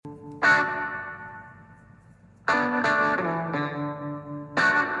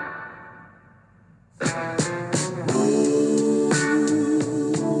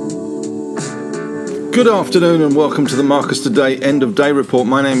Good afternoon and welcome to the Marcus Today End of Day Report.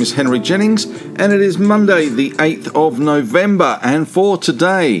 My name is Henry Jennings and it is Monday the 8th of November, and for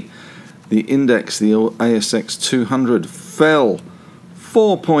today the index, the ASX 200, fell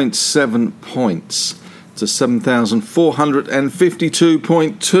 4.7 points to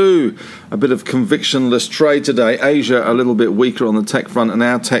 7,452.2. A bit of convictionless trade today. Asia a little bit weaker on the tech front, and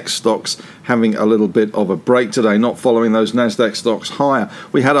our tech stocks having a little bit of a break today, not following those Nasdaq stocks higher.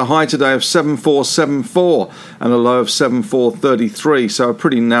 We had a high today of 7,474 and a low of 7,433, so a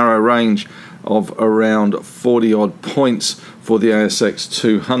pretty narrow range of around 40 odd points for the ASX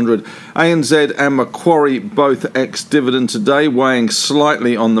 200. ANZ and Macquarie both ex-dividend today, weighing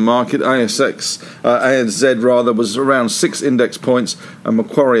slightly on the market. ANZ was around 6 index points and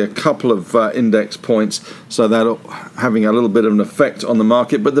Macquarie a couple of index points, so that having a little bit of an effect on the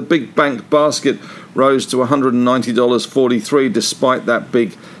market. But the big bank basket rose to $190.43 despite that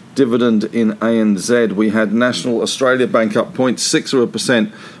big dividend in ANZ. We had National Australia Bank up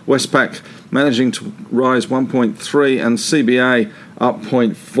 0.6%, Westpac managing to rise 1.3%, and CBA up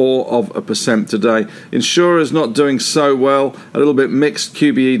 0.4% today. Insurers not doing so well, a little bit mixed.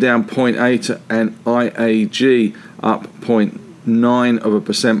 QBE down 0.8% and IAG up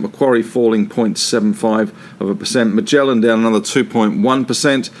 0.9%. Macquarie falling 0.75%. Magellan down another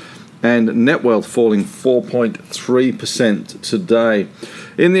 2.1%. and Netwealth falling 4.3% today.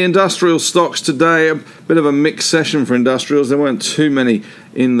 In the industrial stocks today, a bit of a mixed session for industrials. There weren't too many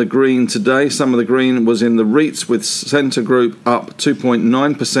in the green today. Some of the green was in the REITs, with Scentre Group up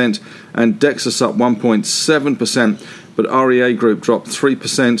 2.9% and Dexus up 1.7%. But REA Group dropped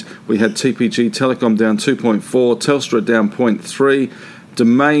 3%. We had TPG Telecom down 2.4%, Telstra down 0.3%,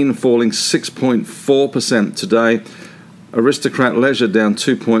 Domain falling 6.4% today. Aristocrat Leisure down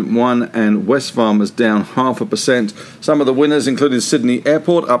 2.1% and Wesfarmers down 0.5%. Some of the winners included Sydney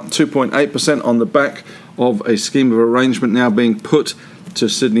Airport up 2.8% on the back of a scheme of arrangement now being put to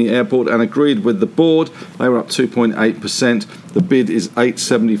Sydney Airport and agreed with the board. They were up 2.8%. The bid is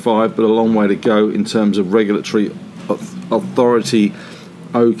 $8.75, but a long way to go in terms of regulatory authority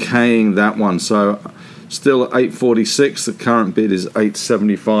okaying that one. So still at $8.46, the current bid is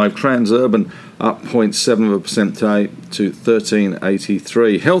 $8.75. Transurban up 0.7% today to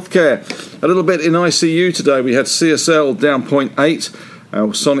 $13.83. Healthcare, a little bit in ICU today. We had CSL down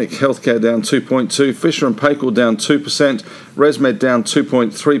 0.8%, Sonic Healthcare down 2.2%, Fisher & Paykel down 2%, ResMed down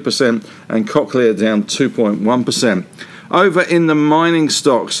 2.3%, and Cochlear down 2.1%. Over in the mining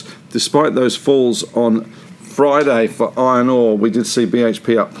stocks, despite those falls on Friday for iron ore, we did see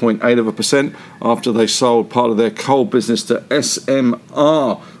BHP up 0.8% after they sold part of their coal business to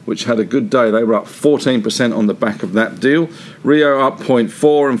SMR, which had a good day. They were up 14% on the back of that deal. Rio up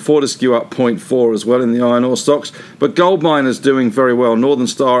 0.4% and Fortescue up 0.4% as well in the iron ore stocks. But gold miners doing very well. Northern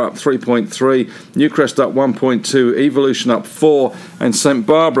Star up 3.3%, Newcrest up 1.2%, Evolution up 4%, and St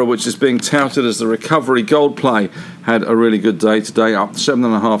Barbara, which is being touted as the recovery gold play, had a really good day today, up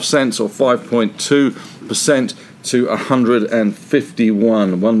 7.5 cents or 5.2% to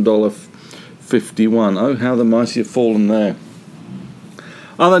 $1.51. Oh, how the mighty have fallen there.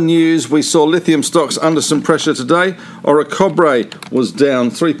 Other news, we saw lithium stocks under some pressure today. Orocobre was down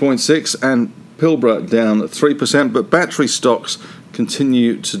 3.6% and Pilbara down 3%, but battery stocks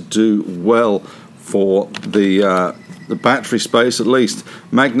continue to do well for the battery space at least.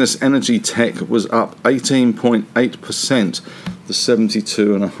 Magnus Energy Tech was up 18.8% to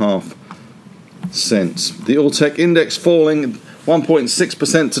 72.5 cents. The All-Tech Index falling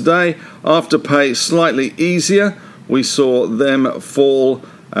 1.6% today. Afterpay slightly easier. We saw them fall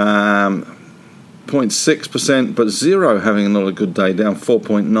 0.6%, but Xero having not a good day, down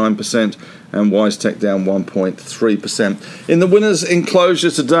 4.9%, and WiseTech down 1.3%. In the winners'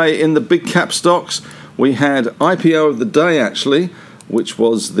 enclosure today, in the big cap stocks, we had IPO of the day actually, which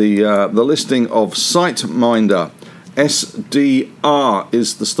was the listing of SiteMinder. SDR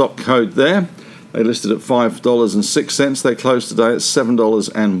is the stock code there. They listed at $5.06. They closed today at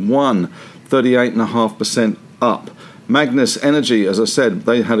 $7.01, 38.5% up. Magnus Energy, as I said,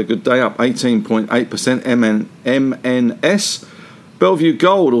 they had a good day, up 18.8%. MNS. Bellevue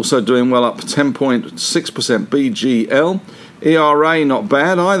Gold also doing well, up 10.6%. BGL. ERA not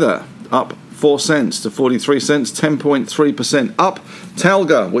bad either, up 4 cents to 43 cents, 10.3% up.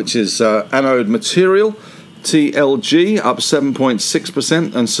 Talga, which is anode material, TLG up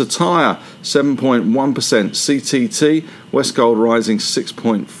 7.6%, and Satire 7.1%. CTT, Westgold rising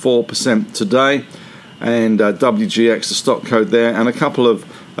 6.4% today, and WGX, the stock code there, and a couple of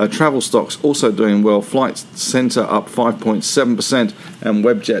travel stocks also doing well. Flight Centre up 5.7% and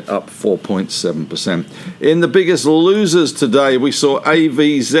Webjet up 4.7%. In the biggest losers today, we saw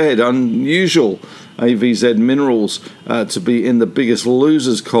AVZ, unusual AVZ Minerals to be in the biggest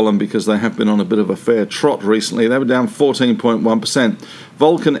losers column because they have been on a bit of a fair trot recently. They were down 14.1%.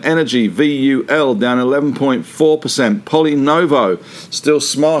 Vulcan Energy, VUL, down 11.4%. PolyNovo, still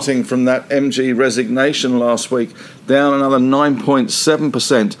smarting from that MG resignation last week, down another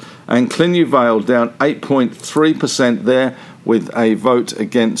 9.7%. And Clinuvel down 8.3% there, with a vote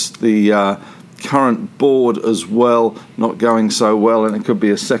against the current board as well, not going so well, and it could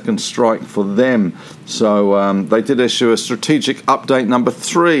be a second strike for them. So they did issue a strategic update number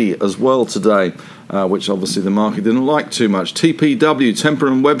 3 as well today, which obviously the market didn't like too much. TPW, Temper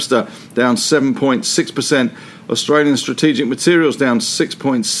 & Webster, down 7.6%. Australian Strategic Materials down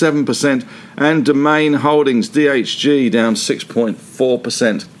 6.7%. And Domain Holdings, DHG, down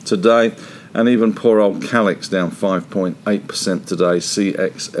 6.4% today. And even poor old Calix down 5.8% today,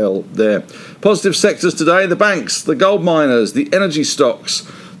 CXL there. Positive sectors today, the banks, the gold miners, the energy stocks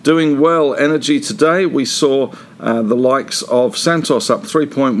doing well. Energy today, we saw the likes of Santos up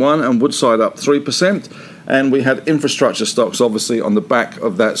 3.1% and Woodside up 3%. And we had infrastructure stocks, obviously, on the back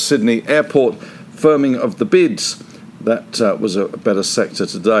of that Sydney airport firming of the bids. That was a better sector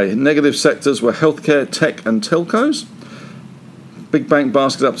today. Negative sectors were healthcare, tech and telcos. Big bank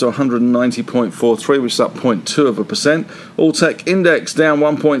basket up to 190.43, which is up 0.2%. All tech index down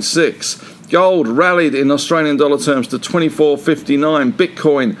 1.6. Gold rallied in Australian dollar terms to 24.59.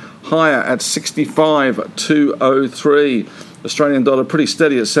 Bitcoin higher at 65.203. Australian dollar pretty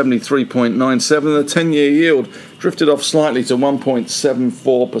steady at 73.97. The 10-year yield drifted off slightly to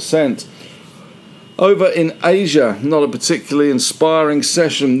 1.74%. Over in Asia, not a particularly inspiring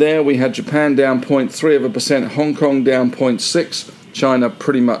session there. We had Japan down 0.3%, Hong Kong down 0.6%, China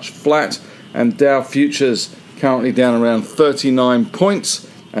pretty much flat, and Dow futures currently down around 39 points,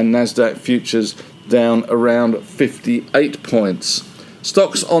 and Nasdaq futures down around 58 points.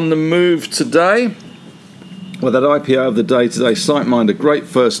 Stocks on the move today. Well, that IPO of the day today, SiteMinder, great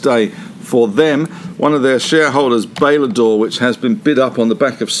first day for them. One of their shareholders, Bailador, which has been bid up on the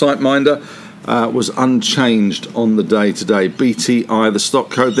back of SiteMinder, was unchanged on the day today. BTI, the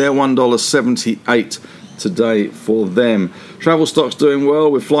stock code there, $1.78 today for them. Travel stocks doing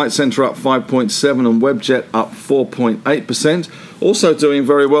well, with Flight Centre up 5.7% and Webjet up 4.8%. Also doing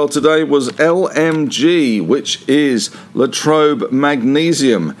very well today was LMG, which is Latrobe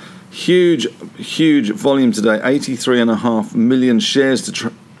Magnesium. Huge volume today, 83.5 million shares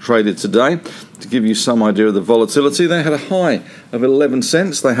traded today. To give you some idea of the volatility, they had a high of 11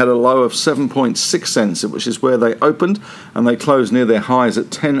 cents, they had a low of 7.6 cents, which is where they opened, and they closed near their highs at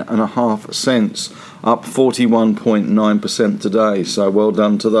 10.5 cents, up 41.9% today. So well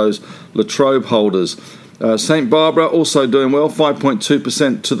done to those Latrobe holders. St. Barbara also doing well,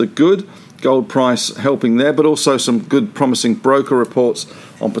 5.2% to the good. Gold price helping there, but also some good promising broker reports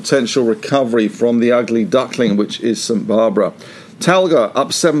on potential recovery from the ugly duckling, which is St. Barbara. Talga up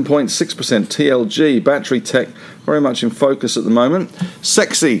 7.6%. TLG, battery tech, very much in focus at the moment.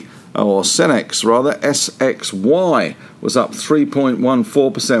 Senex, SXY, was up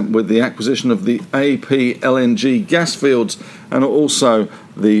 3.14% with the acquisition of the AP LNG gas fields and also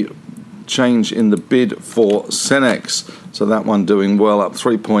the change in the bid for Senex. So that one doing well, up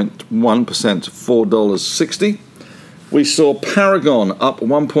 3.1% to $4.60. We saw Paragon up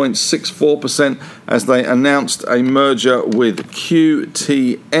 1.64% as they announced a merger with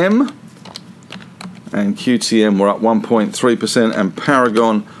QTM. And QTM were up 1.3% and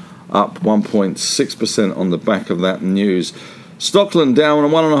Paragon up 1.6% on the back of that news. Stockland down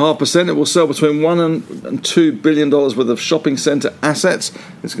 1.5%. It will sell between $1 and $2 billion worth of shopping centre assets.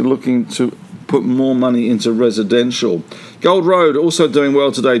 It's looking to put more money into residential. Gold Road also doing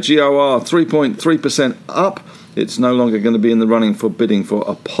well today. GOR 3.3% up. It's no longer going to be in the running for bidding for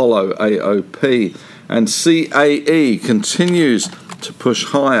Apollo AOP. And CAE continues to push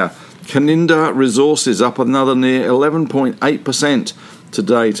higher. Caninda Resources up another near 11.8%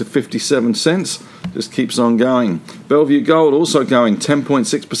 today to 57 cents. Just keeps on going. Bellevue Gold also going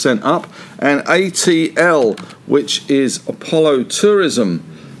 10.6% up. And ATL, which is Apollo Tourism,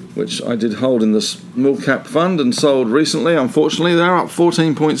 which I did hold in the small cap fund and sold recently. Unfortunately, they're up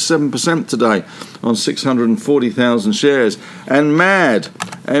 14.7% today on 640,000 shares. And MAD,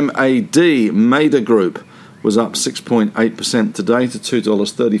 M-A-D, Mader Group, was up 6.8% today to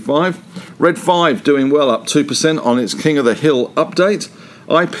 $2.35. Red 5 doing well, up 2% on its King of the Hill update.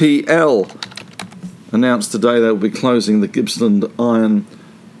 IPL announced today they will be closing the Gippsland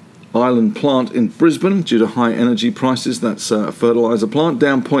Island plant in Brisbane due to high energy prices. That's a fertiliser plant,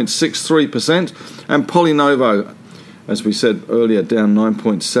 down 0.63%. And PolyNovo, as we said earlier, down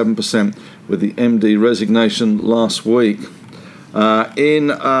 9.7% with the MD resignation last week.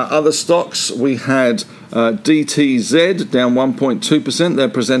 In other stocks, we had DTZ down 1.2%. They're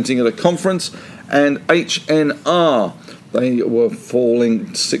presenting at a conference. And HNR, they were falling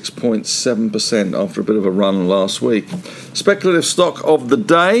 6.7% after a bit of a run last week. Speculative stock of the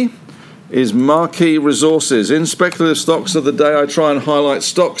day is Marquee Resources. In speculative stocks of the day, I try and highlight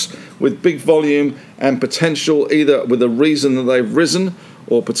stocks with big volume and potential, either with a reason that they've risen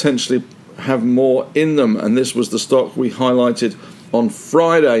or potentially have more in them. And this was the stock we highlighted on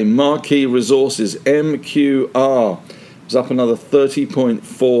Friday, Marquee Resources, MQR. It was up another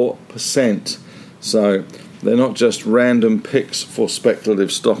 30.4%. So they're not just random picks for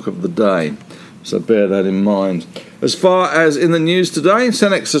speculative stock of the day. So bear that in mind. As far as in the news today,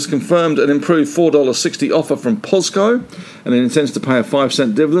 Cenex has confirmed an improved $4.60 offer from POSCO, and it intends to pay a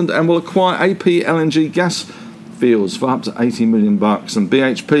 5-cent dividend and will acquire AP LNG gas fields for up to $80 million. And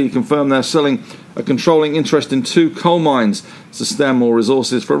BHP confirmed they're selling a controlling interest in 2 coal mines to Stanmore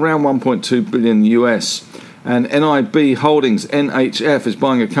Resources for around $1.2 billion US. And NIB Holdings, NHF, is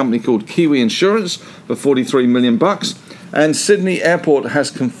buying a company called Kiwi Insurance for $43 million. And Sydney Airport has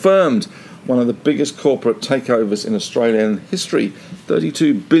confirmed one of the biggest corporate takeovers in Australian history,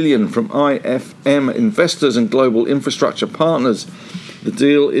 $32 billion from IFM investors and global infrastructure partners. The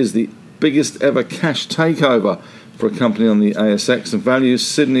deal is the biggest ever cash takeover for a company on the ASX and values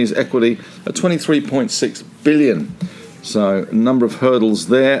Sydney's equity at $23.6 billion. So a number of hurdles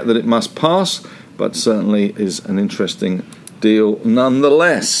there that it must pass, but certainly is an interesting deal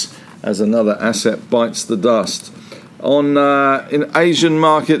nonetheless, as another asset bites the dust. In Asian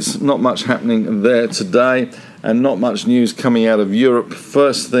markets, not much happening there today, and not much news coming out of Europe.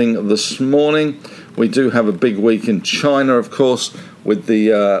 First thing this morning, we do have a big week in China, of course, with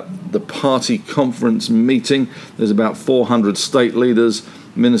the party conference meeting. There's about 400 state leaders,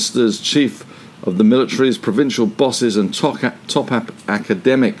 ministers, chief of the militaries, provincial bosses, and top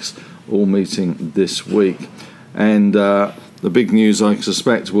academics all meeting this week. And the big news, I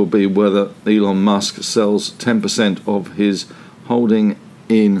suspect, will be whether Elon Musk sells 10% of his holding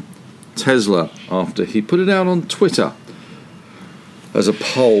in Tesla after he put it out on Twitter as a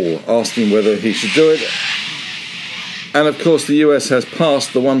poll asking whether he should do it. And of course, the US has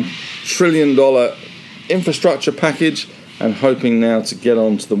passed the $1 trillion infrastructure package and hoping now to get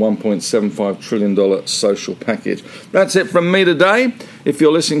on to the $1.75 trillion social package. That's it from me today. If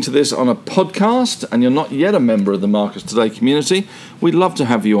you're listening to this on a podcast and you're not yet a member of the Marcus Today community, we'd love to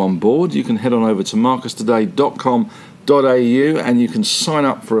have you on board. You can head on over to marcustoday.com.au and you can sign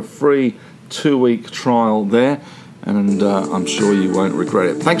up for a free 2-week trial there, and I'm sure you won't regret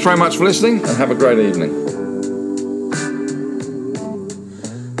it. Thanks very much for listening and have a great evening.